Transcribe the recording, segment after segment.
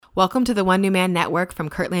Welcome to the One New Man Network from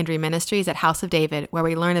Kurt Landry Ministries at House of David, where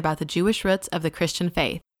we learn about the Jewish roots of the Christian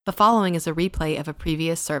faith. The following is a replay of a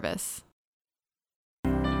previous service.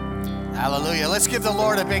 Hallelujah. Let's give the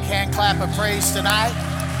Lord a big hand clap of praise tonight.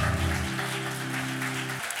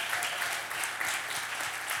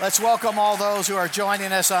 Let's welcome all those who are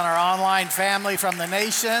joining us on our online family from the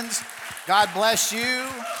nations. God bless you.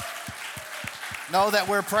 Know that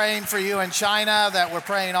we're praying for you in China, that we're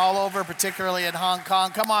praying all over, particularly in Hong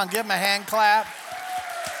Kong. Come on, give them a hand clap.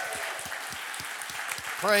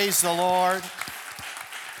 Praise the Lord.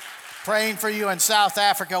 Praying for you in South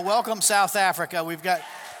Africa. Welcome, South Africa.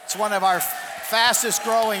 It's one of our fastest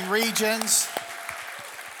growing regions.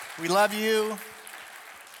 We love you.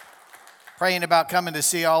 Praying about coming to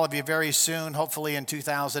see all of you very soon, hopefully in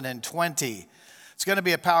 2020. It's going to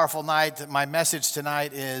be a powerful night. My message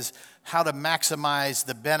tonight is how to maximize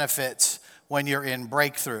the benefits when you're in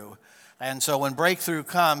breakthrough. And so when breakthrough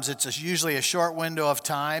comes, it's usually a short window of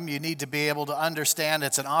time. You need to be able to understand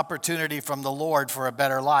it's an opportunity from the Lord for a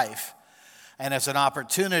better life. And it's an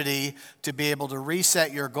opportunity to be able to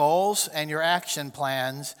reset your goals and your action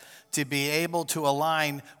plans to be able to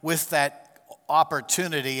align with that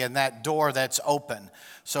opportunity and that door that's open.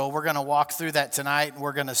 So we're going to walk through that tonight, and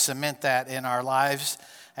we're going to cement that in our lives.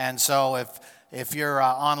 And so if you're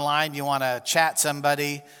online, you want to chat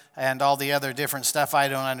somebody and all the other different stuff I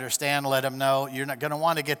don't understand, let them know. You're not going to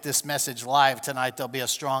want to get this message live tonight. There'll be a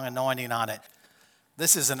strong anointing on it.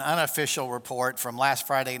 This is an unofficial report from last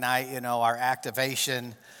Friday night. You know, our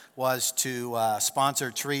activation was to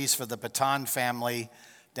sponsor trees for the Baton family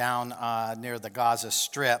down near the Gaza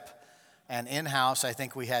Strip. And in-house, I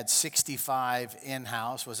think we had 65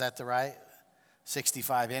 in-house. Was that right?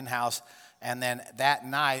 65 in-house. And then that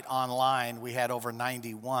night online, we had over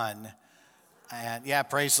 91. And yeah,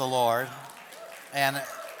 praise the Lord. And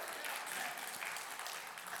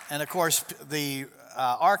of course, the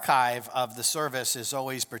archive of the service is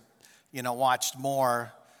always, watched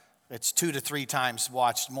more. It's 2 to 3 times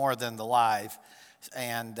watched more than the live.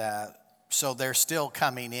 And so they're still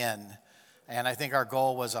coming in. And I think our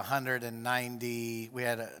goal was 190. We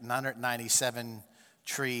had 197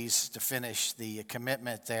 trees to finish the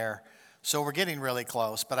commitment there. So we're getting really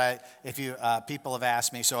close. But people have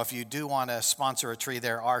asked me, so if you do want to sponsor a tree,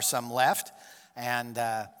 there are some left. And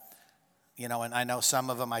and I know some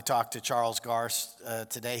of them. I talked to Charles Garst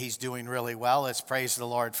today. He's doing really well. Let's praise the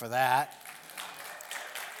Lord for that.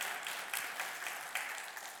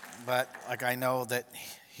 But I know that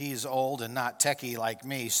he's old and not techie like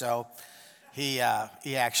me, so he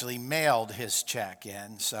actually mailed his check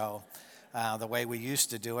in. So the way we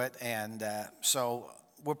used to do it, and so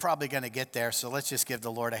we're probably going to get there. So let's just give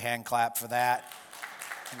the Lord a hand clap for that.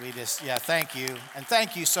 Thank you, and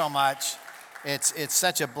thank you so much. It's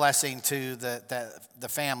such a blessing to the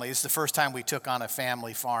family. It's the first time we took on a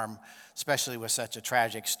family farm, especially with such a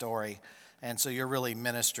tragic story. And so you're really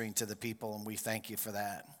ministering to the people, and we thank you for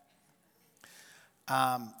that.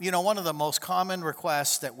 One of the most common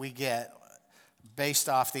requests that we get based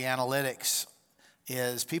off the analytics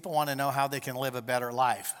is people want to know how they can live a better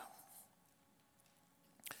life.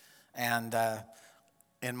 And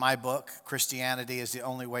in my book, Christianity is the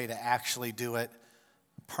only way to actually do it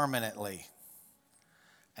permanently.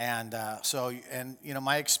 And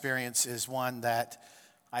my experience is one that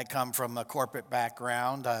I come from a corporate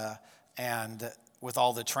background and with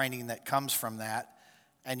all the training that comes from that.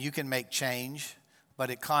 And you can make change, but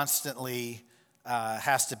it constantly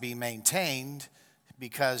has to be maintained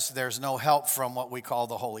because there's no help from what we call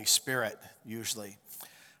the Holy Spirit usually.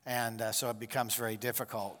 And so it becomes very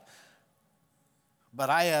difficult. But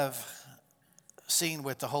I have seen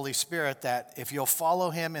with the Holy Spirit that if you'll follow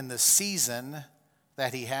him in the season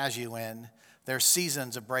that he has you in, there's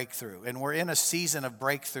seasons of breakthrough. And we're in a season of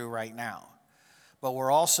breakthrough right now. But we're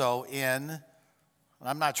also in,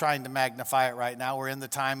 I'm not trying to magnify it right now, we're in the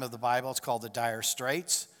time of the Bible. It's called the dire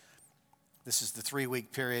straits. This is the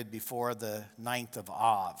 3-week period before the 9th of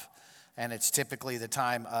Av. And it's typically the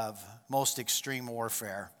time of most extreme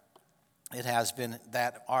warfare. It has been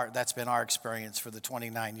that's been our experience for the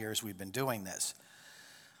 29 years we've been doing this.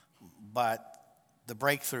 But the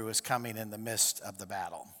breakthrough is coming in the midst of the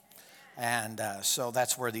battle. And so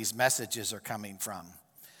that's where these messages are coming from.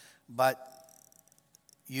 But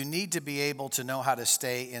you need to be able to know how to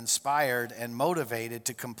stay inspired and motivated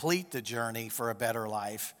to complete the journey for a better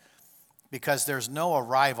life, because there's no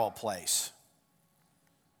arrival place.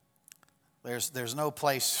 There's no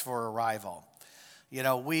place for arrival.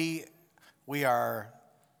 We are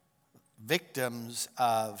victims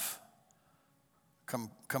of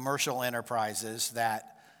commercial enterprises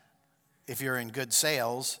that if you're in good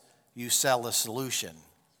sales, you sell a solution.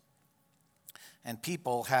 And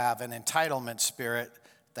people have an entitlement spirit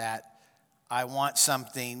that I want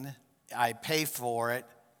something, I pay for it,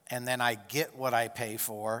 and then I get what I pay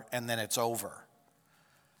for, and then it's over.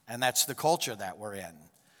 And that's the culture that we're in.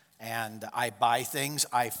 And I buy things,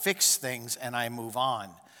 I fix things, and I move on.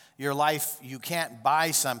 Your life, you can't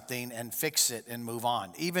buy something and fix it and move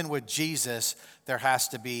on. Even with Jesus, there has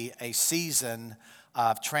to be a season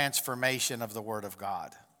of transformation of the Word of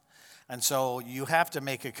God. And so you have to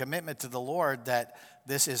make a commitment to the Lord that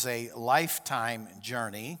this is a lifetime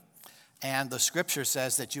journey. And the scripture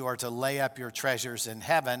says that you are to lay up your treasures in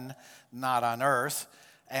heaven, not on earth.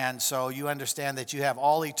 And so you understand that you have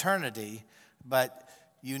all eternity, but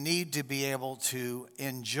you need to be able to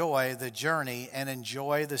enjoy the journey and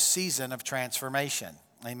enjoy the season of transformation.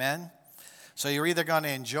 Amen? So you're either going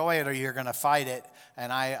to enjoy it or you're going to fight it.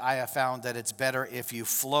 And I have found that it's better if you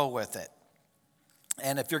flow with it.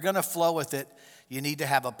 And if you're going to flow with it, you need to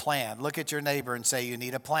have a plan. Look at your neighbor and say, you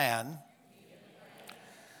need a plan.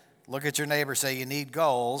 Look at your neighbor and say, you need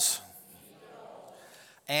goals.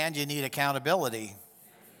 And you need accountability.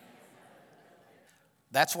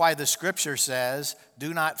 That's why the scripture says,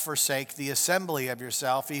 do not forsake the assembly of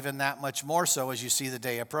yourself, even that much more so as you see the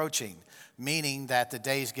day approaching. Meaning that the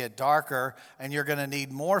days get darker and you're going to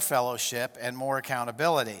need more fellowship and more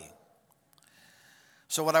accountability.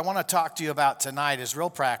 So what I want to talk to you about tonight is real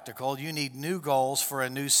practical. You need new goals for a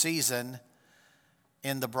new season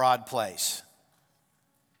in the broad place.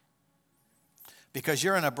 Because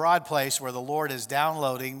you're in a broad place where the Lord is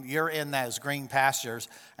downloading, you're in those green pastures,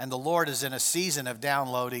 and the Lord is in a season of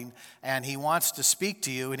downloading, and He wants to speak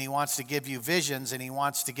to you, and He wants to give you visions, and He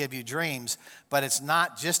wants to give you dreams, but it's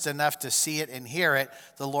not just enough to see it and hear it.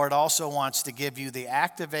 The Lord also wants to give you the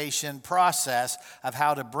activation process of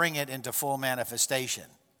how to bring it into full manifestation.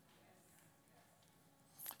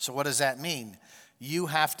 So what does that mean? You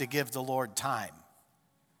have to give the Lord time.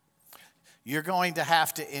 You're going to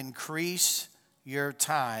have to increase your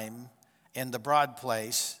time in the broad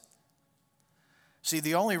place. See,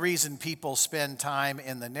 the only reason people spend time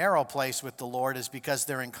in the narrow place with the Lord is because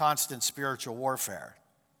they're in constant spiritual warfare.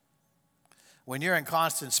 When you're in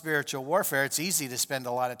constant spiritual warfare, it's easy to spend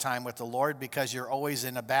a lot of time with the Lord because you're always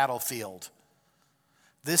in a battlefield.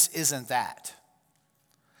 This isn't that.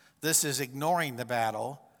 This is ignoring the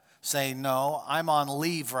battle, saying, no, I'm on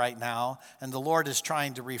leave right now, and the Lord is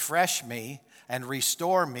trying to refresh me and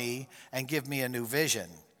restore me and give me a new vision.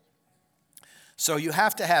 So you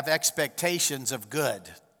have to have expectations of good.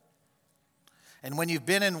 And when you've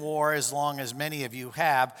been in war as long as many of you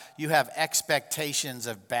have expectations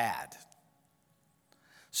of bad.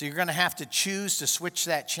 So you're going to have to choose to switch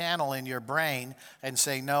that channel in your brain and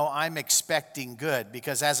say, no, I'm expecting good,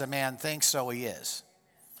 because as a man thinks, so he is.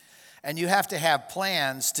 And you have to have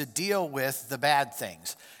plans to deal with the bad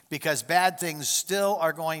things, because bad things still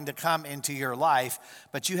are going to come into your life,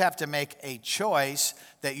 but you have to make a choice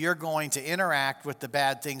that you're going to interact with the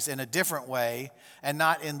bad things in a different way and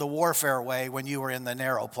not in the warfare way when you were in the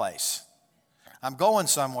narrow place. I'm going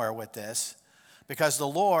somewhere with this because the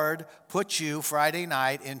Lord put you Friday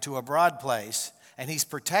night into a broad place, and He's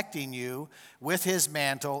protecting you with His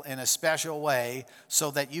mantle in a special way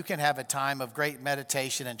so that you can have a time of great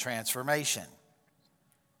meditation and transformation.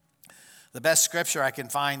 The best scripture I can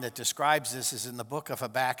find that describes this is in the book of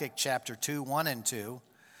Habakkuk, chapter 2, 1 and 2.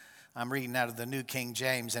 I'm reading out of the New King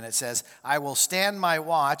James, and it says, I will stand my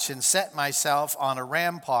watch and set myself on a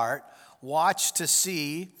rampart, watch to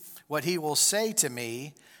see what He will say to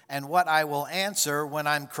me and what I will answer when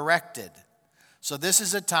I'm corrected. So this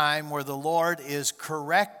is a time where the Lord is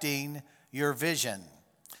correcting your vision.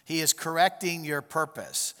 He is correcting your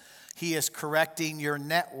purpose. He is correcting your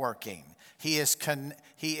networking. He is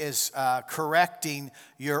correcting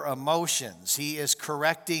your emotions. He is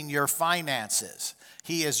correcting your finances.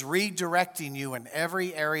 He is redirecting you in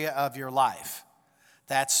every area of your life.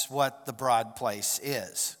 That's what the broad place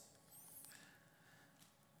is.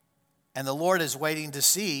 And the Lord is waiting to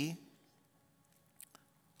see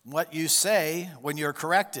what you say when you're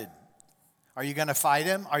corrected. Are you going to fight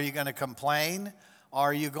Him? Are you going to complain?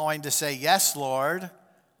 Are you going to say, yes, Lord,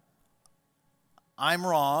 I'm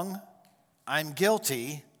wrong. I'm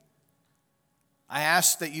guilty. I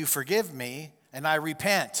ask that you forgive me, and I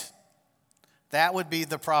repent. That would be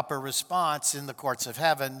the proper response in the courts of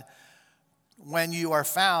heaven when you are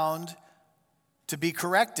found to be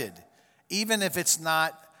corrected. Even if it's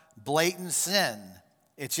not blatant sin,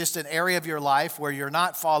 it's just an area of your life where you're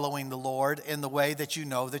not following the Lord in the way that you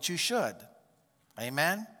know that you should.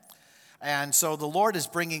 Amen? And so the Lord is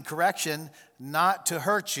bringing correction not to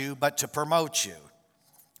hurt you, but to promote you.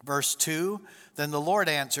 Verse 2, Then the Lord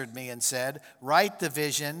answered me and said, write the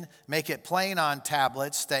vision, make it plain on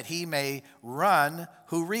tablets, that he may run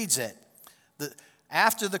who reads it.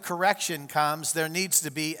 After the correction comes, there needs to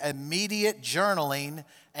be immediate journaling,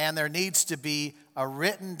 and there needs to be a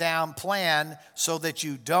written down plan so that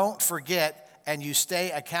you don't forget and you stay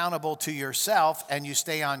accountable to yourself and you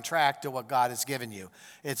stay on track to what God has given you.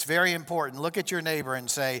 It's very important. Look at your neighbor and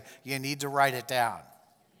say, you need to write it down.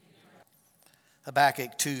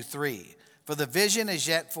 Habakkuk 2:3. For the vision is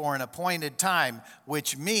yet for an appointed time,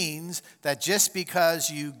 which means that just because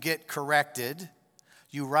you get corrected,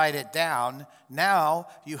 you write it down, now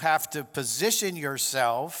you have to position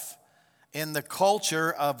yourself in the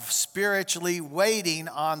culture of spiritually waiting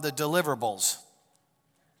on the deliverables.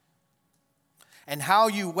 And how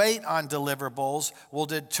you wait on deliverables will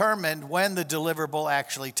determine when the deliverable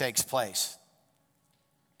actually takes place.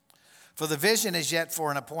 For the vision is yet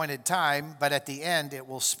for an appointed time, but at the end it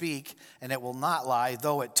will speak and it will not lie.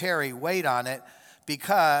 Though it tarry, wait on it,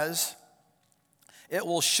 because it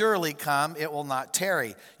will surely come, it will not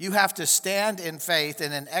tarry. You have to stand in faith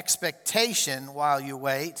and in expectation while you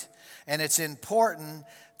wait. And it's important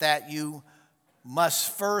that you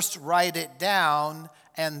must first write it down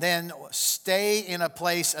and then stay in a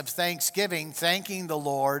place of thanksgiving, thanking the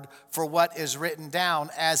Lord for what is written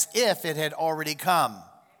down as if it had already come.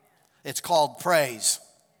 It's called praise.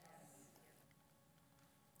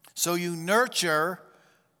 So you nurture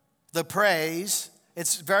the praise.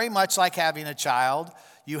 It's very much like having a child.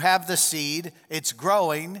 You have the seed, it's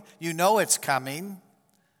growing, you know it's coming,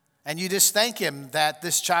 and you just thank him that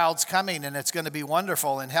this child's coming and it's going to be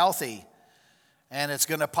wonderful and healthy, and it's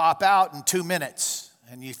going to pop out in 2 minutes.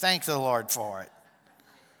 And you thank the Lord for it.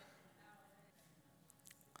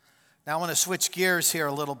 Now I want to switch gears here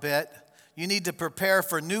a little bit. You need to prepare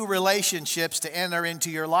for new relationships to enter into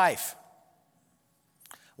your life.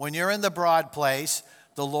 When you're in the broad place,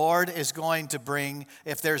 the Lord is going to bring,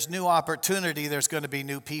 if there's new opportunity, there's going to be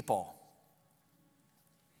new people.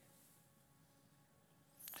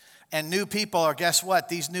 And new people are, guess what?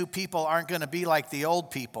 These new people aren't going to be like the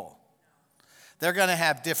old people. They're going to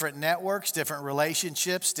have different networks, different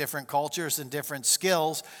relationships, different cultures, and different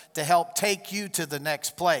skills to help take you to the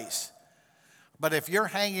next place. But if you're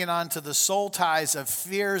hanging on to the soul ties of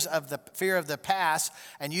fear of the past,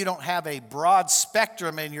 and you don't have a broad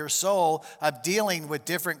spectrum in your soul of dealing with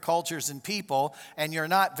different cultures and people, and you're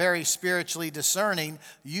not very spiritually discerning,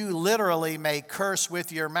 you literally may curse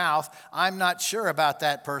with your mouth. I'm not sure about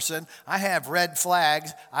that person. I have red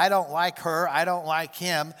flags. I don't like her. I don't like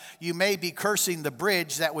him. You may be cursing the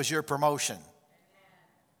bridge that was your promotion.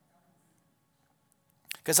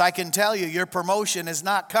 Because I can tell you, your promotion is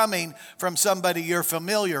not coming from somebody you're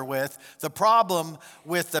familiar with. The problem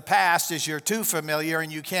with the past is you're too familiar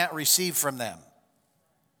and you can't receive from them.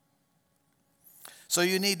 So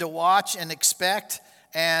you need to watch and expect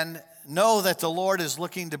and know that the Lord is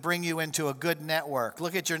looking to bring you into a good network.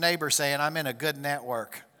 Look at your neighbor saying, I'm in a good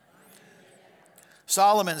network.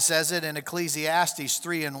 Solomon says it in Ecclesiastes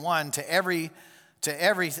 3:1, to every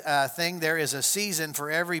thing there is a season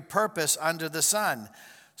for every purpose under the sun.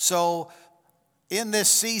 So in this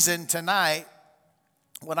season tonight,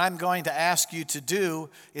 what I'm going to ask you to do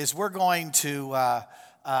is we're going to,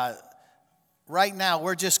 right now,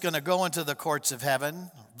 we're just going to go into the courts of heaven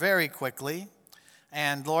very quickly.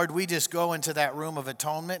 And Lord, we just go into that room of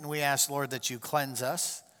atonement and we ask, Lord, that you cleanse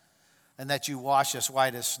us and that you wash us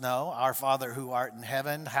white as snow. Our Father who art in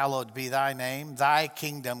heaven, hallowed be thy name. Thy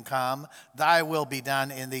kingdom come, thy will be done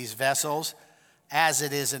in these vessels as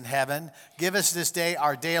it is in heaven. Give us this day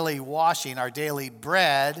our daily washing, our daily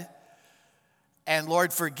bread. And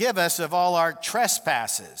Lord, forgive us of all our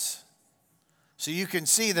trespasses. So you can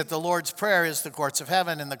see that the Lord's Prayer is the courts of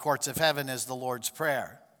heaven, and the courts of heaven is the Lord's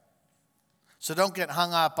Prayer. So don't get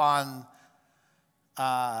hung up on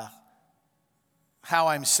how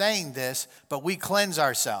I'm saying this, but we cleanse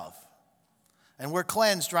ourselves. And we're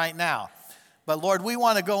cleansed right now. But Lord, we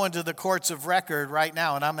want to go into the courts of record right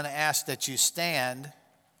now, and I'm going to ask that you stand.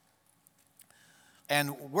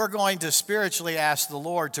 And we're going to spiritually ask the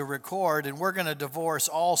Lord to record, and we're going to divorce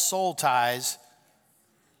all soul ties.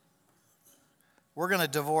 We're going to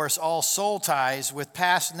divorce all soul ties with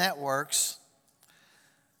past networks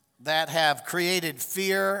that have created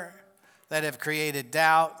fear, that have created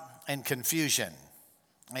doubt and confusion.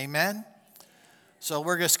 Amen? So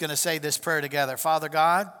we're just going to say this prayer together. Father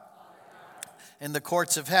God, in the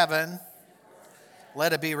courts of heaven,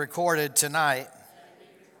 let it be recorded tonight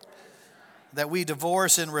that we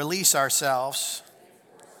divorce and release ourselves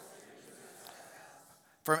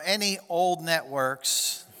from any old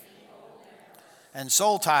networks and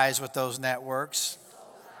soul ties with those networks.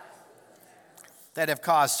 that have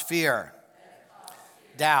caused fear,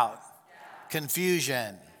 doubt,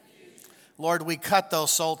 confusion. Lord, we cut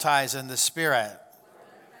those soul ties in the Spirit.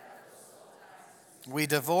 We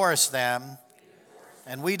divorce them,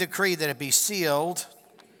 and we decree that it be sealed,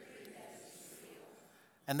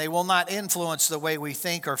 and they will not influence the way we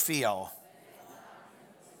think or feel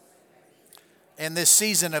in this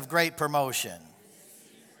season of great promotion.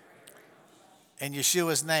 In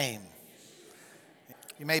Yeshua's name.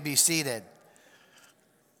 You may be seated.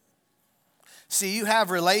 See, you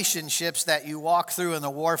have relationships that you walk through in the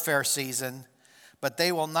warfare season, but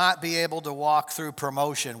they will not be able to walk through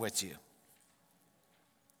promotion with you.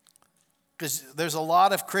 Because there's a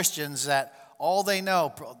lot of Christians that all they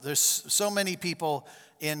know, there's so many people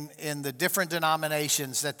in the different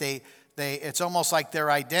denominations that it's almost like their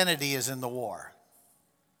identity is in the war.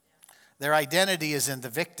 Their identity is in the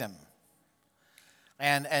victim.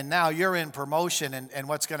 And now you're in promotion, and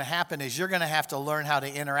what's going to happen is you're going to have to learn how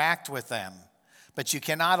to interact with them. But you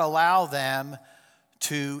cannot allow them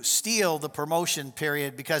to steal the promotion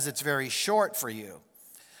period because it's very short for you.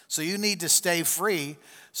 So you need to stay free.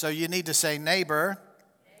 So you need to say, neighbor,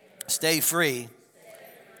 stay free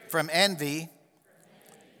from envy,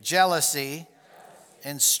 jealousy,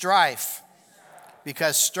 and strife.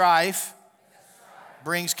 Because strife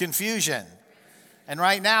brings confusion. And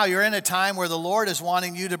right now you're in a time where the Lord is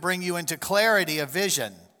wanting you to bring you into clarity of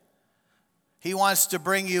vision. He wants to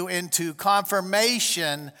bring you into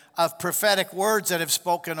confirmation of prophetic words that have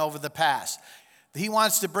spoken over the past. He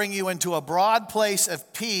wants to bring you into a broad place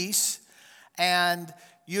of peace, and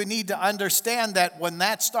you need to understand that when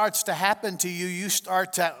that starts to happen to you, you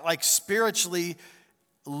start to spiritually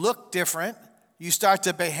look different. You start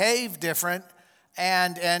to behave different,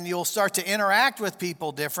 and you'll start to interact with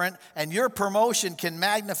people different, and your promotion can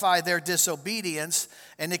magnify their disobedience,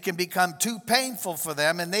 and it can become too painful for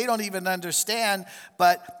them, and they don't even understand,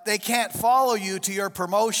 but they can't follow you to your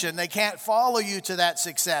promotion. They can't follow you to that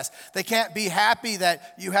success. They can't be happy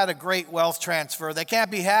that you had a great wealth transfer. They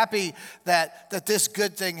can't be happy that this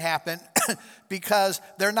good thing happened because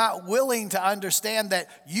they're not willing to understand that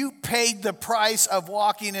you paid the price of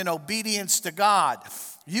walking in obedience to God.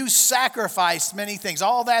 You sacrificed many things.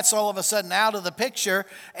 All that's all of a sudden out of the picture,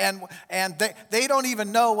 and they don't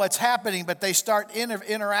even know what's happening, but they start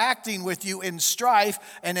interacting with you in strife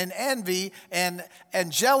and in envy and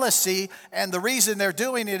jealousy, and the reason they're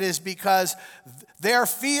doing it is because they're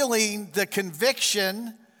feeling the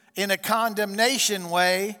conviction in a condemnation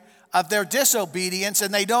way of their disobedience,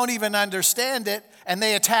 and they don't even understand it, and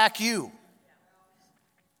they attack you.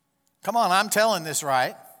 Come on, I'm telling this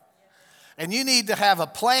right. And you need to have a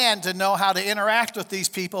plan to know how to interact with these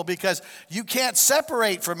people because you can't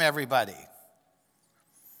separate from everybody.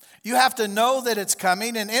 You have to know that it's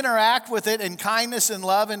coming and interact with it in kindness and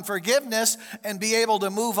love and forgiveness and be able to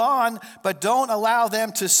move on, but don't allow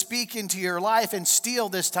them to speak into your life and steal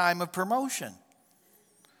this time of promotion.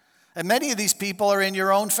 And many of these people are in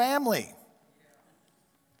your own family.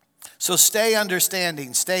 So stay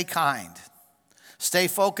understanding, stay kind, stay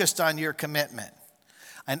focused on your commitment.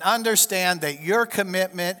 And understand that your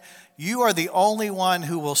commitment, you are the only one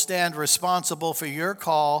who will stand responsible for your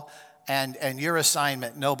call and your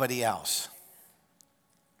assignment, nobody else.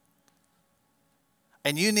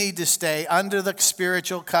 And you need to stay under the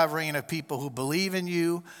spiritual covering of people who believe in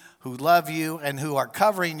you, who love you, and who are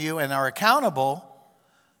covering you and are accountable,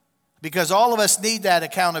 because all of us need that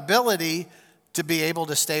accountability to be able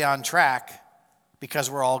to stay on track,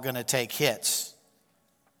 because we're all going to take hits.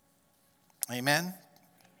 Amen?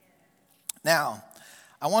 Now,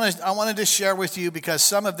 I wanted to share with you, because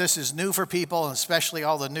some of this is new for people, and especially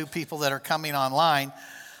all the new people that are coming online,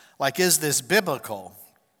 is this biblical?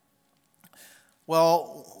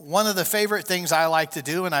 Well, one of the favorite things I like to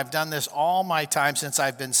do, and I've done this all my time since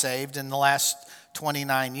I've been saved in the last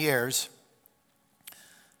 29 years,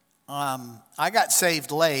 I got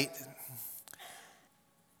saved late,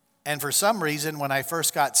 and for some reason, when I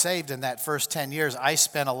first got saved in that first 10 years, I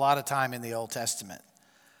spent a lot of time in the Old Testament.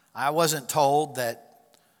 I wasn't told that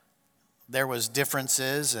there was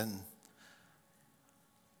differences, and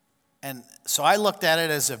so I looked at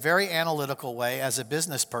it as a very analytical way as a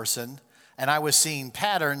business person, and I was seeing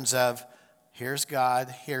patterns of here's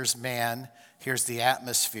God, here's man, here's the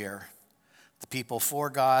atmosphere. The people for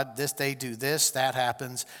God, they do this, that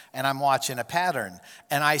happens, and I'm watching a pattern.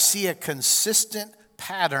 And I see a consistent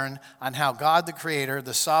pattern on how God the Creator,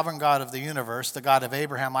 the sovereign God of the universe, the God of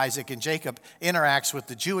Abraham, Isaac, and Jacob, interacts with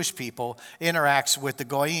the Jewish people, interacts with the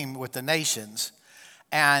Goyim, with the nations,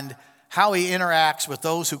 and how he interacts with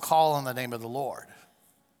those who call on the name of the Lord.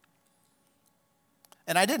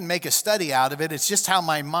 And I didn't make a study out of it, it's just how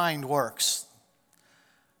my mind works.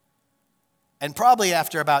 And probably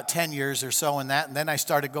after about 10 years or so in that, and then I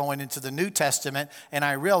started going into the New Testament, and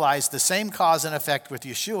I realized the same cause and effect with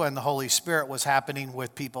Yeshua and the Holy Spirit was happening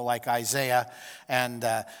with people like Isaiah, and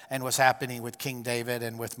was happening with King David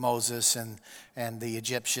and with Moses and the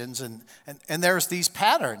Egyptians. And there's these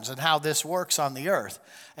patterns and how this works on the earth.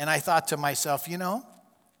 And I thought to myself,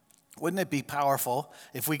 wouldn't it be powerful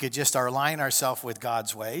if we could just align ourselves with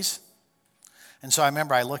God's ways? And so I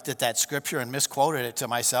remember I looked at that scripture and misquoted it to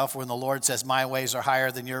myself when the Lord says, my ways are higher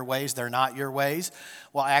than your ways, they're not your ways.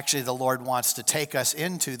 Well, actually, the Lord wants to take us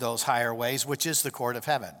into those higher ways, which is the court of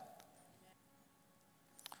heaven.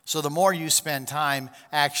 So the more you spend time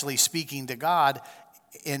actually speaking to God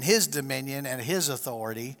in his dominion and his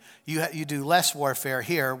authority, you do less warfare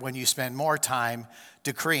here when you spend more time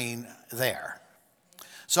decreeing there.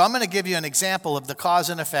 So I'm going to give you an example of the cause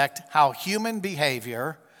and effect, how human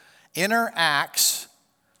behavior interacts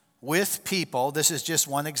with people. This is just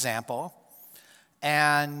one example.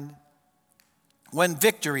 And when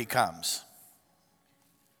victory comes.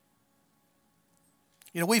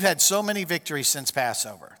 We've had so many victories since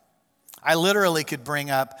Passover. I literally could bring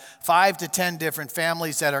up 5 to 10 different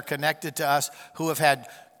families that are connected to us who have had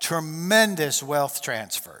tremendous wealth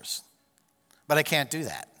transfers. But I can't do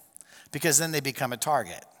that because then they become a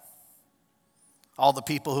target. All the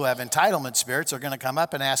people who have entitlement spirits are going to come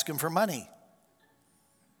up and ask him for money.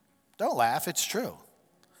 Don't laugh, it's true.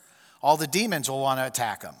 All the demons will want to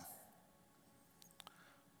attack them.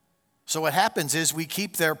 So what happens is we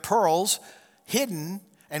keep their pearls hidden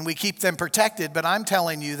and we keep them protected, but I'm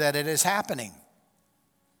telling you that it is happening.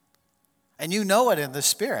 And you know it in the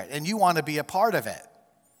spirit, and you want to be a part of it.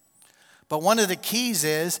 But one of the keys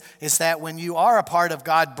is that when you are a part of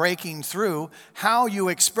God breaking through, how you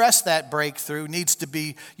express that breakthrough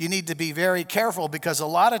you need to be very careful, because a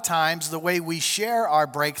lot of times the way we share our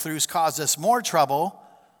breakthroughs cause us more trouble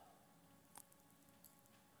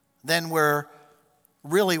than we're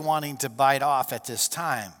really wanting to bite off at this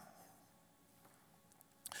time.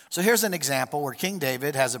 So here's an example where King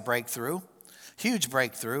David has a breakthrough, huge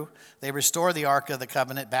breakthrough. They restore the Ark of the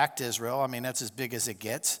Covenant back to Israel. I mean, that's as big as it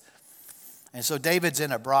gets. And so David's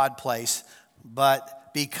in a broad place,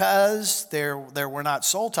 but because there were not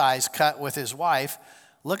soul ties cut with his wife,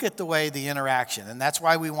 look at the way the interaction. And that's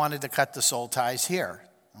why we wanted to cut the soul ties here,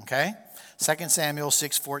 okay? 2 Samuel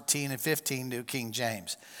 6:14 and 15, New King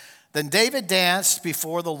James. Then David danced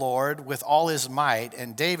before the Lord with all his might,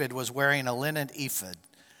 and David was wearing a linen ephod.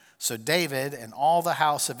 So David and all the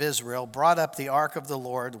house of Israel brought up the ark of the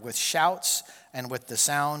Lord with shouts and with the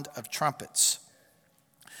sound of trumpets.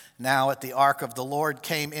 Now at the ark of the Lord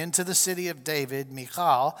came into the city of David,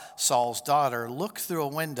 Michal, Saul's daughter, looked through a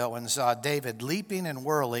window and saw David leaping and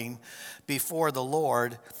whirling before the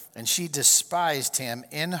Lord, and she despised him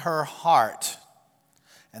in her heart.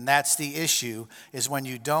 And that's the issue, is when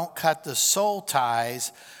you don't cut the soul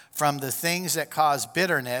ties from the things that cause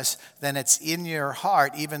bitterness, then it's in your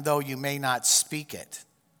heart, even though you may not speak it.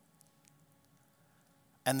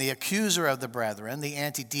 And the accuser of the brethren, the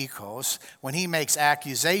antidikos, when he makes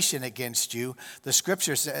accusation against you, the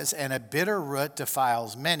scripture says, and a bitter root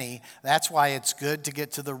defiles many. That's why it's good to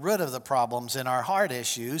get to the root of the problems in our heart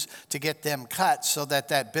issues, to get them cut so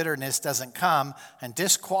that bitterness doesn't come and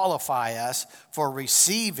disqualify us for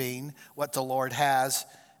receiving what the Lord has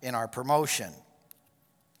in our promotion.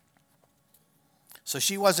 So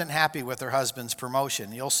she wasn't happy with her husband's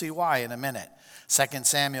promotion. You'll see why in a minute. 2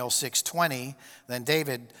 Samuel 6:20, then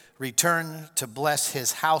David returned to bless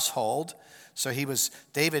his household. So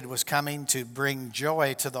David was coming to bring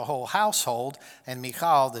joy to the whole household. And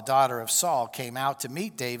Michal, the daughter of Saul, came out to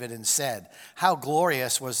meet David and said, how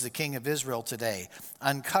glorious was the king of Israel today,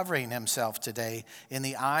 uncovering himself today in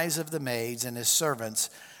the eyes of the maids and his servants,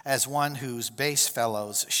 as one whose base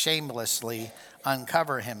fellows shamelessly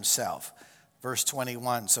uncover himself. Verse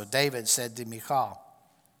 21, so David said to Michal,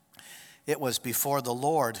 it was before the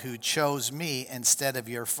Lord who chose me instead of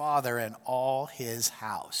your father and all his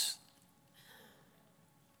house.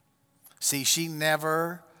 See, she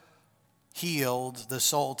never healed the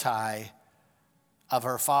soul tie of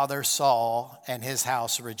her father Saul and his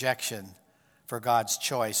house rejection for God's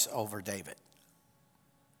choice over David.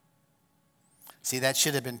 See, that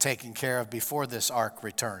should have been taken care of before this ark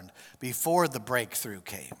returned, before the breakthrough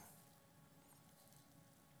came.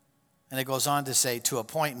 And it goes on to say, to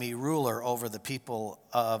appoint me ruler over the people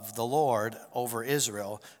of the Lord, over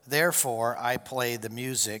Israel. Therefore, I play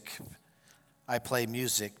music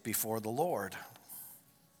before the Lord.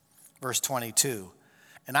 Verse 22,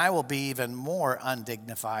 and I will be even more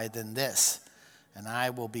undignified than this, and I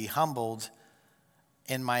will be humbled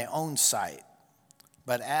in my own sight.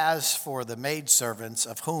 But as for the maidservants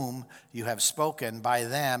of whom you have spoken, by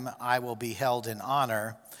them I will be held in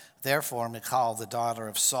honor. Therefore Michal, the daughter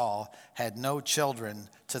of Saul, had no children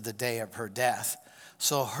to the day of her death.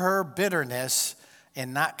 So her bitterness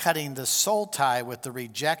in not cutting the soul tie with the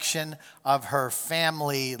rejection of her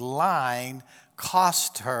family line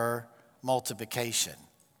cost her multiplication.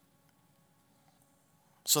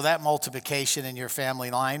 So that multiplication in your family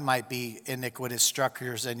line might be iniquitous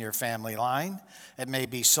structures in your family line. It may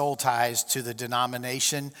be soul ties to the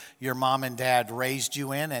denomination your mom and dad raised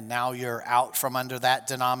you in, and now you're out from under that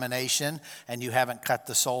denomination and you haven't cut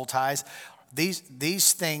the soul ties.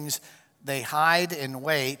 These things, they hide in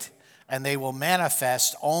wait, and they will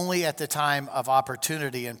manifest only at the time of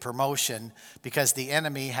opportunity and promotion, because the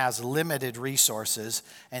enemy has limited resources,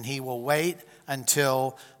 and he will wait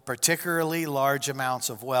until particularly large amounts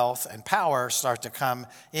of wealth and power start to come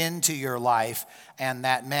into your life, and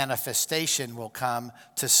that manifestation will come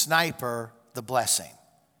to sniper the blessing.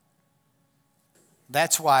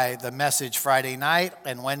 That's why the message Friday night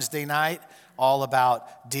and Wednesday night, all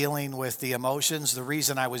about dealing with the emotions. The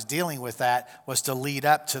reason I was dealing with that was to lead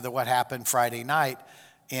up to what happened Friday night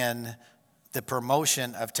in the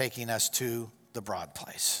promotion of taking us to the broad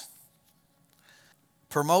place.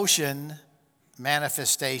 Promotion,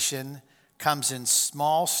 manifestation, comes in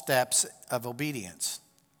small steps of obedience.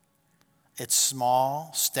 It's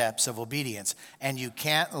small steps of obedience, and you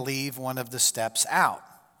can't leave one of the steps out.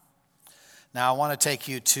 Now I want to take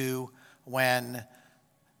you to when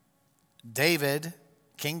David,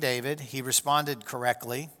 King David, he responded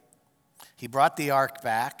correctly. He brought the ark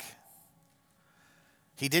back.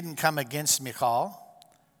 He didn't come against Michal.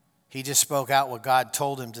 He just spoke out what God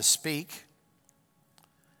told him to speak.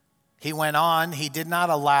 He went on. He did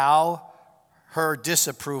not allow her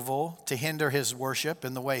disapproval to hinder his worship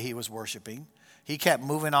in the way he was worshiping. He kept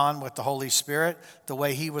moving on with the Holy Spirit the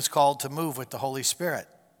way he was called to move with the Holy Spirit.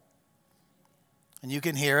 And you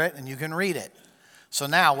can hear it and you can read it. So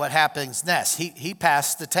now what happens next? He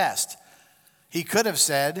passed the test. He could have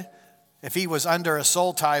said, if he was under a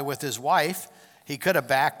soul tie with his wife, he could have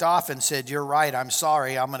backed off and said, "You're right, I'm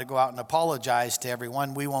sorry, I'm going to go out and apologize to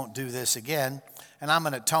everyone. We won't do this again. And I'm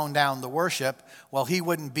going to tone down the worship." Well, he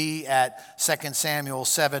wouldn't be at 2 Samuel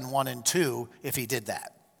 7, 1 and 2 if he did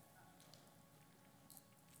that.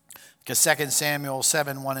 Because 2 Samuel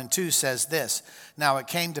 7, 1 and 2 says this: "Now it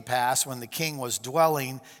came to pass when the king was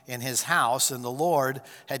dwelling in his house, and the Lord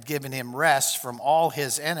had given him rest from all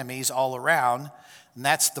his enemies all around," and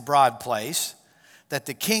that's the broad place, "that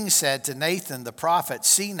the king said to Nathan the prophet,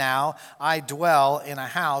 'See now, I dwell in a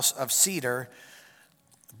house of cedar,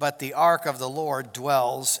 but the ark of the Lord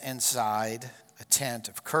dwells inside a tent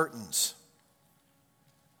of curtains.'"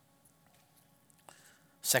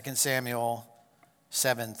 2 Samuel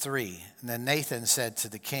 7:3, "And then Nathan said to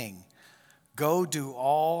the king, 'Go do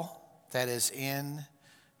all that is in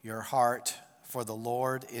your heart, for the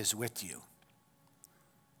Lord is with you.'"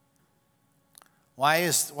 Why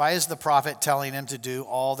is the prophet telling him to do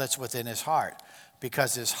all that's within his heart?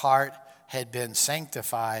 Because his heart had been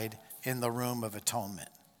sanctified in the room of atonement.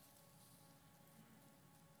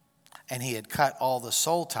 And he had cut all the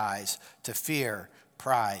soul ties to fear,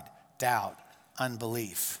 pride, doubt,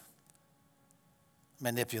 unbelief,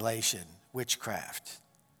 manipulation, witchcraft,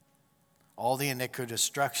 all the iniquitous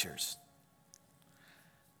structures.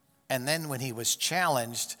 And then when he was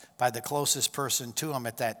challenged by the closest person to him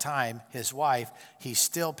at that time, his wife, he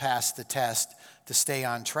still passed the test to stay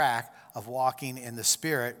on track of walking in the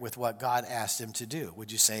Spirit with what God asked him to do. Would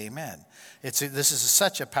you say amen? This is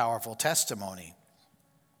such a powerful testimony.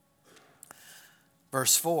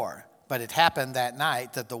 Verse 4, "But it happened that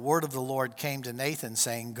night that the word of the Lord came to Nathan,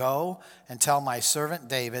 saying, 'Go and tell my servant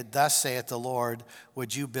David, thus saith the Lord,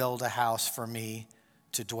 would you build a house for me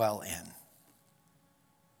to dwell in?'"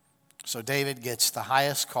 So David gets the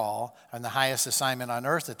highest call and the highest assignment on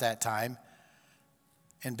earth at that time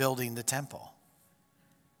in building the temple.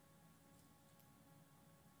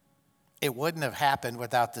 It wouldn't have happened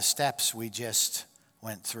without the steps we just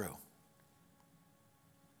went through.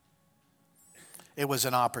 It was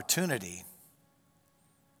an opportunity,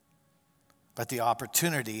 but the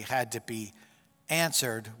opportunity had to be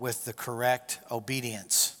answered with the correct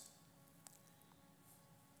obedience.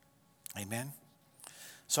 Amen?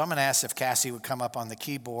 So I'm going to ask if Cassie would come up on the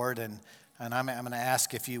keyboard, and I'm going to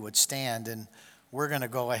ask if you would stand, and we're going to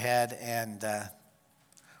go ahead and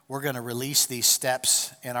we're going to release these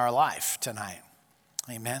steps in our life tonight.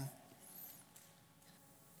 Amen?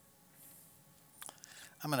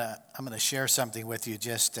 I'm going to share something with you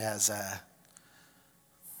just as a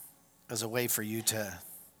way for you to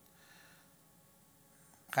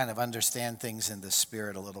kind of understand things in the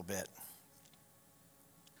Spirit a little bit.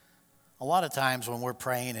 A lot of times when we're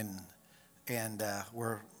praying and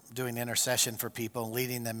we're doing intercession for people and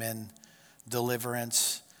leading them in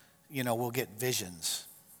deliverance, we'll get visions.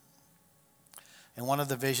 And one of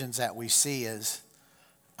the visions that we see is,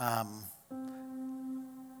 and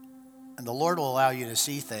the Lord will allow you to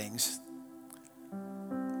see things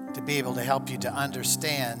to be able to help you to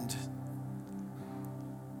understand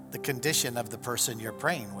the condition of the person you're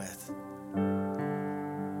praying with.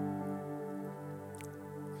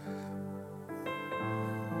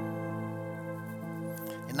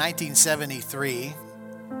 In 1973,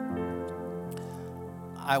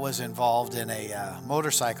 I was involved in a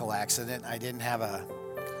motorcycle accident. I didn't have a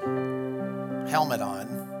helmet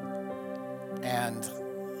on, and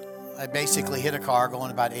I basically hit a car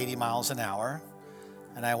going about 80 miles an hour,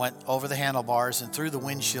 and I went over the handlebars and through the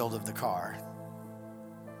windshield of the car.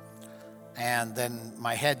 And then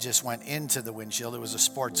my head just went into the windshield. It was a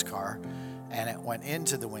sports car, and it went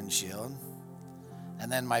into the windshield.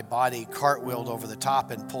 And then my body cartwheeled over the top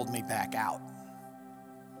and pulled me back out.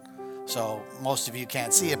 So most of you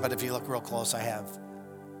can't see it, but if you look real close, I have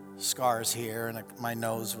scars here, and my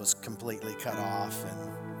nose was completely cut off.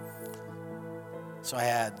 And so I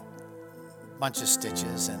had a bunch of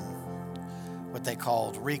stitches and what they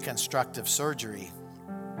called reconstructive surgery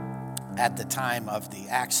at the time of the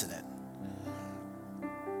accident.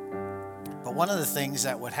 But one of the things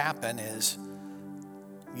that would happen is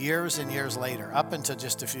years and years later, up until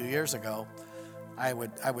just a few years ago, I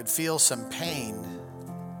would feel some pain,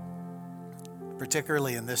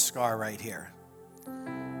 particularly in this scar right here.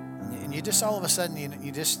 And you just all of a sudden,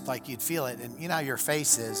 you just like you'd feel it. And you know how your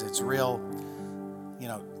face is, it's real,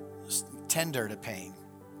 tender to pain.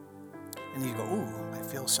 And you go, ooh, I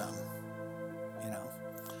feel some,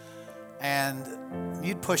 And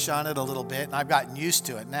you'd push on it a little bit, and I've gotten used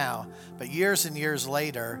to it now. But years and years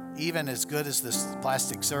later, even as good as this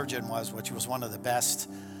plastic surgeon was, which was one of the best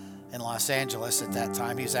in Los Angeles at that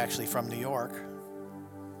time, he's actually from New York.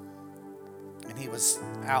 And he was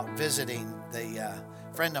out visiting the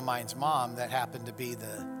friend of mine's mom that happened to be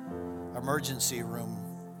the emergency room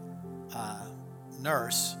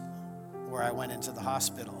nurse where I went into the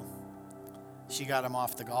hospital. She got him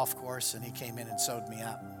off the golf course, and he came in and sewed me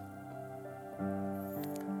up.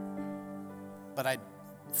 But I'd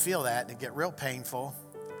feel that, and it'd get real painful.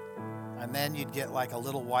 And then you'd get like a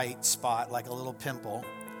little white spot, like a little pimple.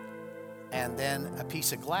 And then a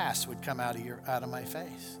piece of glass would come out of my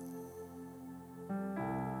face.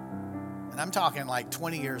 And I'm talking like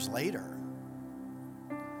 20 years later.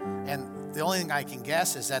 And the only thing I can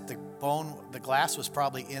guess is that the glass was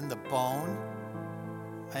probably in the bone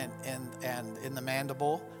and in the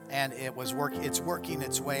mandible, and it's working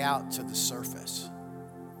its way out to the surface.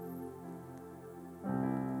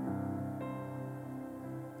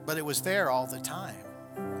 But it was there all the time.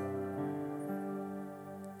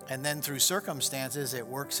 And then through circumstances, it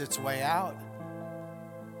works its way out.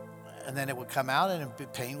 And then it would come out and the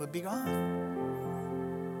pain would be gone.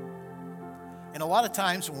 And a lot of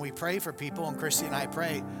times when we pray for people, and Christy and I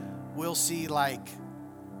pray, we'll see like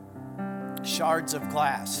shards of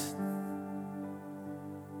glass.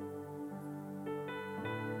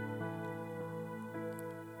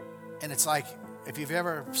 And it's like, if you've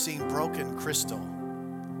ever seen broken crystal,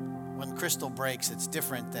 when crystal breaks, it's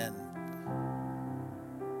different than,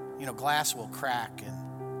 glass will crack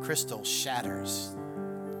and crystal shatters.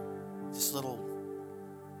 Just little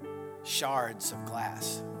shards of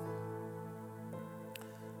glass.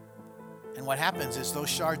 And what happens is those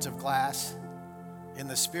shards of glass in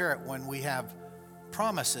the Spirit, when we have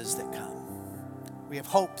promises that come, we have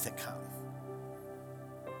hope that come.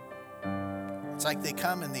 It's like they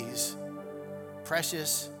come in these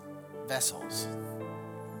precious vessels.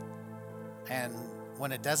 And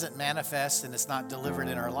when it doesn't manifest and it's not delivered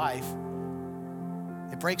in our life,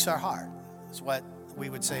 it breaks our heart. It's what we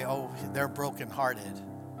would say, oh, they're brokenhearted.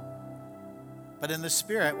 But in the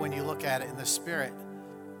Spirit, when you look at it in the Spirit,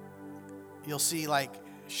 you'll see like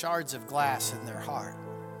shards of glass in their heart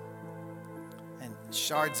and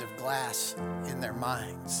shards of glass in their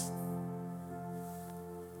minds.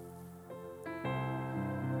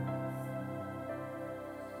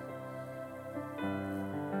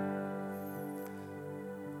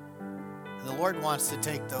 The Lord wants to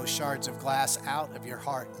take those shards of glass out of your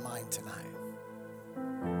heart and mind tonight.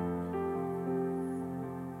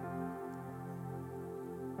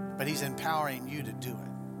 But He's empowering you to do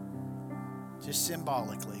it. Just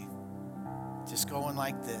symbolically. Just going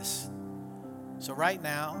like this. So right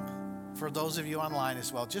now, for those of you online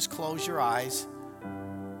as well, just close your eyes.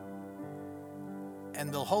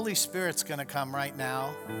 And the Holy Spirit's going to come right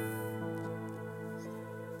now.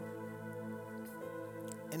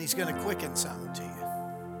 And he's going to quicken something to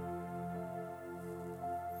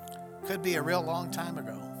you. Could be a real long time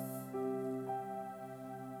ago.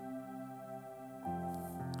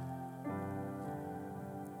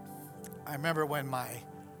 I remember when my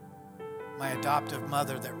adoptive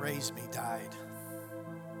mother that raised me died.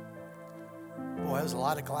 Boy, there was a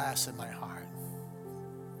lot of glass in my heart.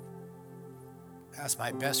 That was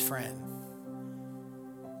my best friend.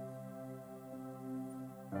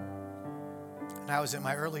 And I was in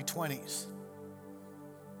my early 20s.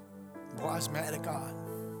 Boy, I was mad at God.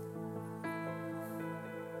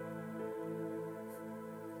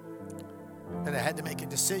 But I had to make a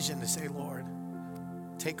decision to say, Lord,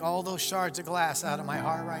 take all those shards of glass out of my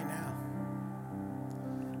heart right now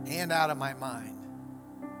and out of my mind.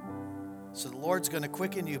 So the Lord's going to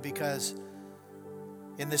quicken you, because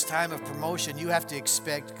in this time of promotion, you have to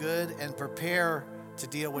expect good and prepare to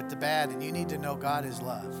deal with the bad. And you need to know God is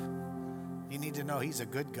love. You need to know he's a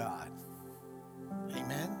good God.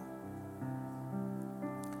 Amen?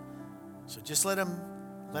 So just let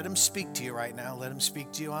him speak to you right now. Let him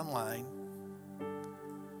speak to you online.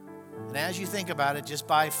 And as you think about it, just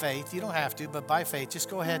by faith, you don't have to, but by faith, just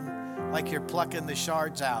go ahead and, like you're plucking the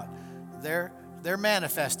shards out. They're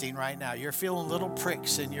manifesting right now. You're feeling little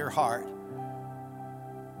pricks in your heart.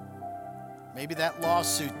 Maybe that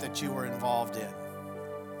lawsuit that you were involved in.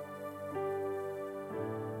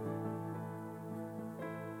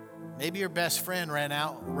 Maybe your best friend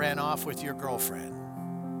ran off with your girlfriend.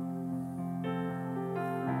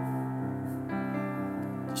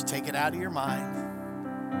 Just take it out of your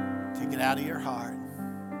mind. Take it out of your heart.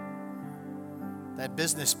 That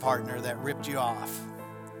business partner that ripped you off.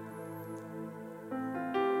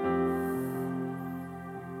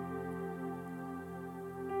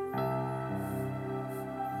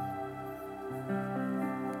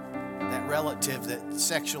 That relative that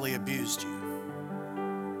sexually abused you.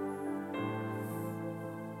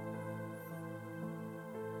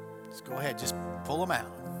 Just go ahead, just pull them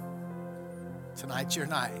out. Tonight's your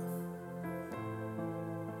night.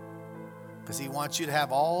 Because he wants you to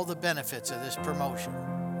have all the benefits of this promotion.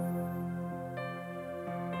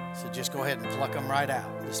 So just go ahead and pluck them right out.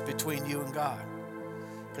 It's between you and God.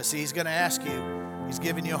 Because he's going to ask you, he's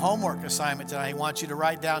giving you a homework assignment tonight. He wants you to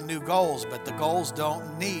write down new goals, but the goals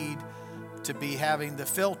don't need to be having the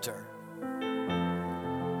filter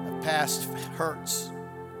of past hurts.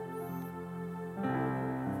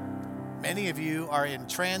 Many of you are in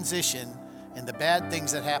transition, and the bad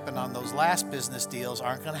things that happened on those last business deals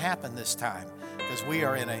aren't going to happen this time, because we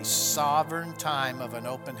are in a sovereign time of an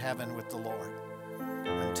open heaven with the Lord.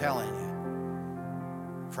 I'm telling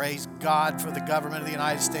you. Praise God for the government of the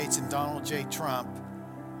United States and Donald J. Trump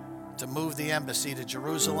to move the embassy to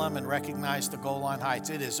Jerusalem and recognize the Golan Heights.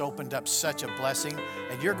 It has opened up such a blessing,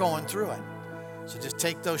 and you're going through it. So just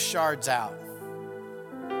take those shards out.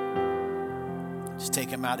 Just take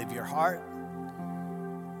them out of your heart.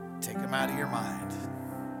 Take them out of your mind.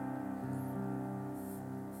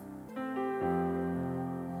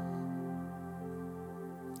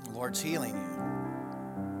 The Lord's healing you.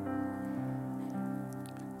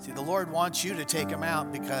 See, the Lord wants you to take them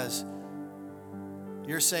out because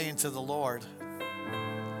you're saying to the Lord,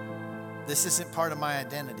 this isn't part of my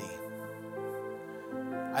identity.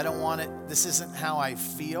 I don't want it. This isn't how I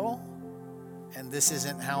feel, and this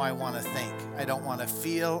isn't how I want to think. I don't want to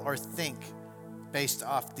feel or think based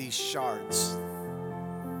off these shards.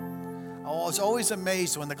 I was always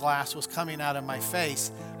amazed when the glass was coming out of my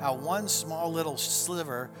face, how one small little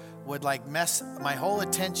sliver would like mess. My whole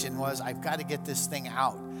attention was, I've got to get this thing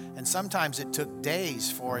out. And sometimes it took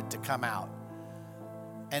days for it to come out.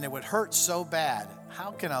 And it would hurt so bad.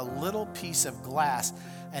 How can a little piece of glass,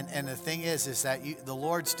 and the thing is that the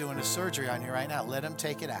Lord's doing a surgery on you right now. Let him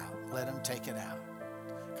take it out. Let him take it out.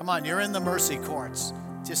 Come on, you're in the mercy courts.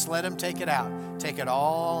 Just let him take it out. Take it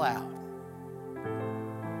all out.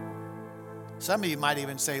 Some of you might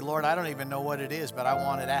even say, Lord, I don't even know what it is, but I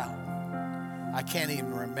want it out. I can't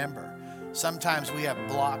even remember. Sometimes we have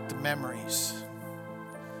blocked memories.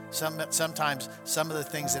 Sometimes some of the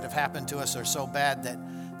things that have happened to us are so bad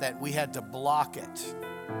that we had to block it.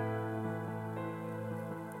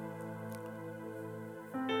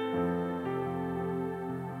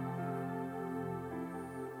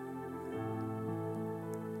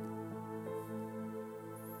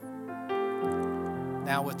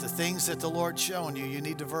 Now, with the things that the Lord's shown you, you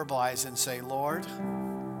need to verbalize and say, Lord,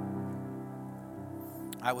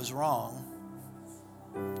 I was wrong,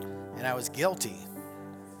 and I was guilty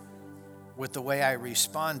with the way I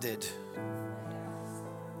responded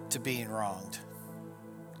to being wronged.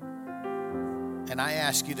 And I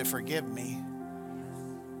ask you to forgive me.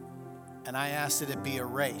 And I ask that it be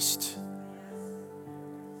erased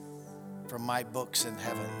from my books in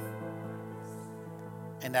heaven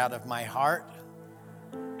and out of my heart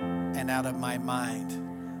and out of my mind,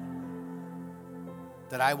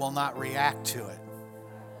 that I will not react to it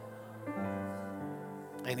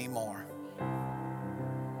anymore.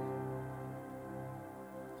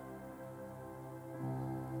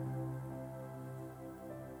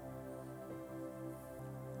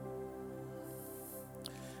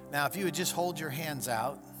 Now, if you would just hold your hands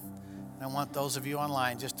out, and I want those of you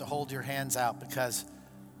online just to hold your hands out, because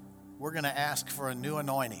we're going to ask for a new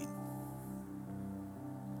anointing.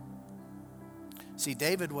 See,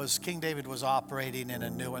 King David was operating in a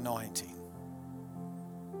new anointing.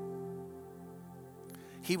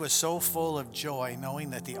 He was so full of joy knowing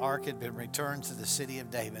that the ark had been returned to the city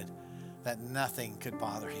of David that nothing could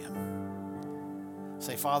bother him.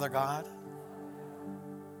 Say, Father God,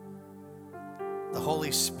 the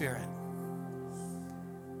Holy Spirit,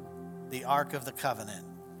 the Ark of the Covenant,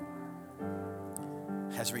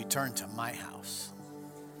 has returned to my house.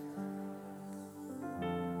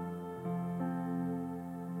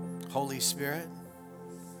 Holy Spirit,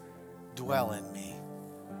 dwell in me.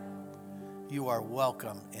 You are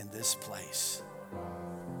welcome in this place.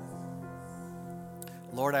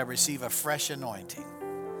 Lord, I receive a fresh anointing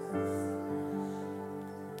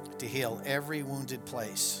to heal every wounded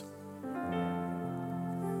place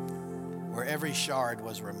where every shard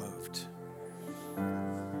was removed.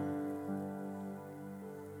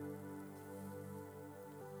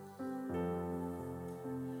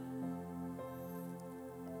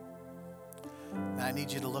 Now I need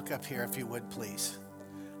you to look up here if you would, please.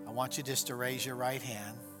 I want you just to raise your right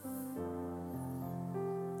hand.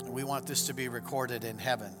 And we want this to be recorded in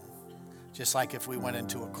heaven, just like if we went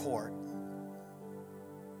into a court.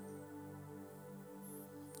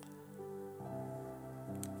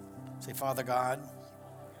 Say, Father God,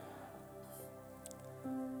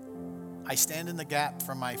 I stand in the gap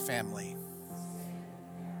for my family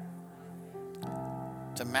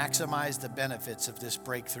to maximize the benefits of this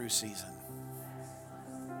breakthrough season.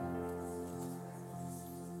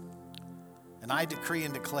 And I decree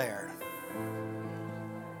and declare,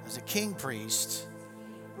 as a king priest,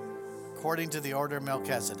 according to the order of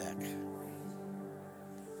Melchizedek,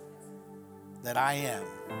 that I am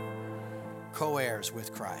co-heirs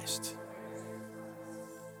with Christ.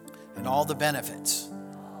 And all the benefits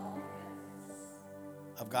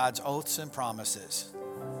of God's oaths and promises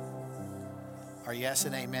are yes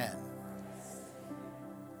and amen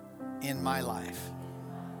in my life.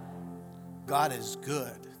 God is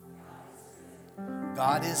good.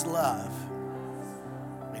 God is love.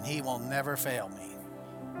 And He will never fail me.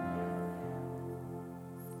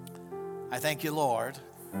 I thank you, Lord.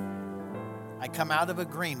 I come out of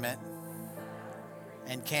agreement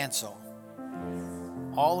and cancel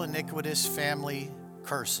all iniquitous family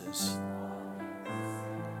curses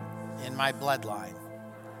in my bloodline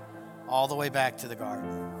all the way back to the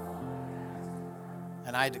garden.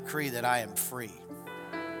 And I decree that I am free.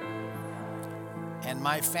 And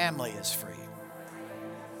my family is free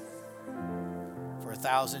for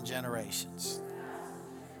 1,000 generations.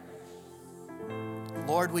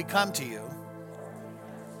 Lord, we come to you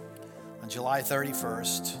on July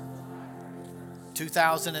 31st,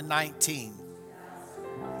 2019,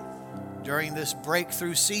 during this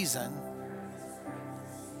breakthrough season.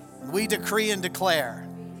 We decree and declare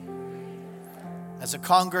as a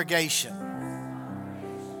congregation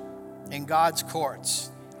in God's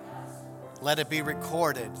courts, let it be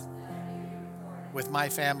recorded with my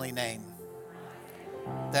family name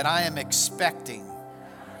that I am expecting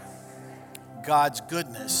God's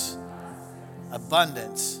goodness,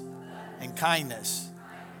 abundance, and kindness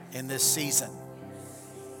in this season.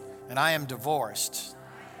 And I am divorced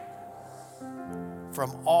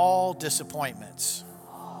from all disappointments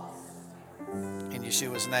in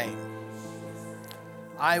Yeshua's name.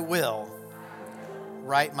 I will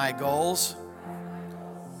write my goals,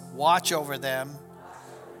 watch over them,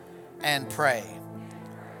 and pray.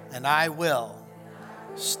 And I will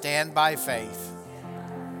stand by faith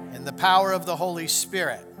in the power of the Holy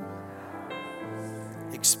Spirit,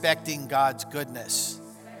 expecting God's goodness.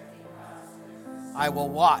 I will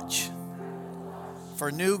watch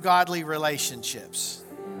for new godly relationships,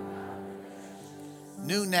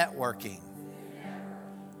 new networking.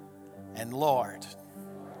 And Lord,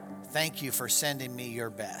 thank you for sending me your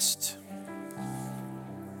best.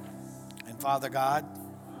 And Father God,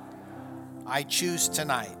 I choose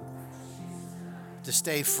tonight to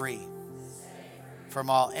stay free from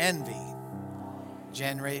all envy,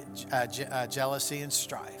 jealousy, and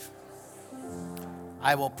strife.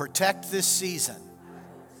 I will protect this season.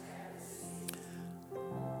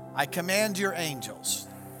 I command your angels,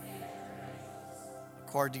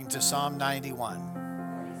 according to Psalm 91,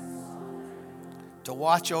 to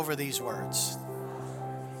watch over these words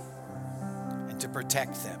and to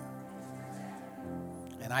protect them.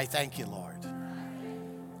 And I thank you, Lord.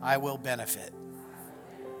 I will benefit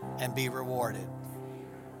and be rewarded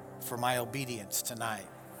for my obedience tonight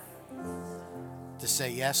to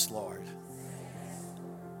say, yes, Lord.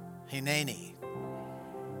 Hineni,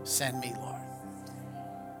 send me, Lord.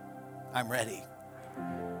 I'm ready.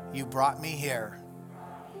 You brought me here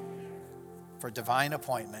for divine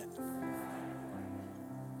appointment,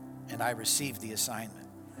 and I received the assignment.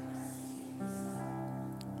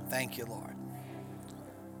 Thank you, Lord.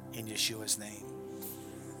 In Yeshua's name.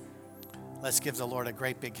 Let's give the Lord a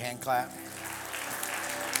great big hand clap.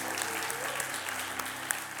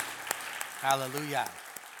 Hallelujah.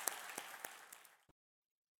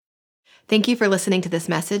 Thank you for listening to this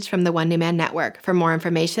message from the One New Man Network. For more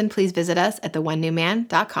information, please visit us at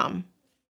theonenewman.com.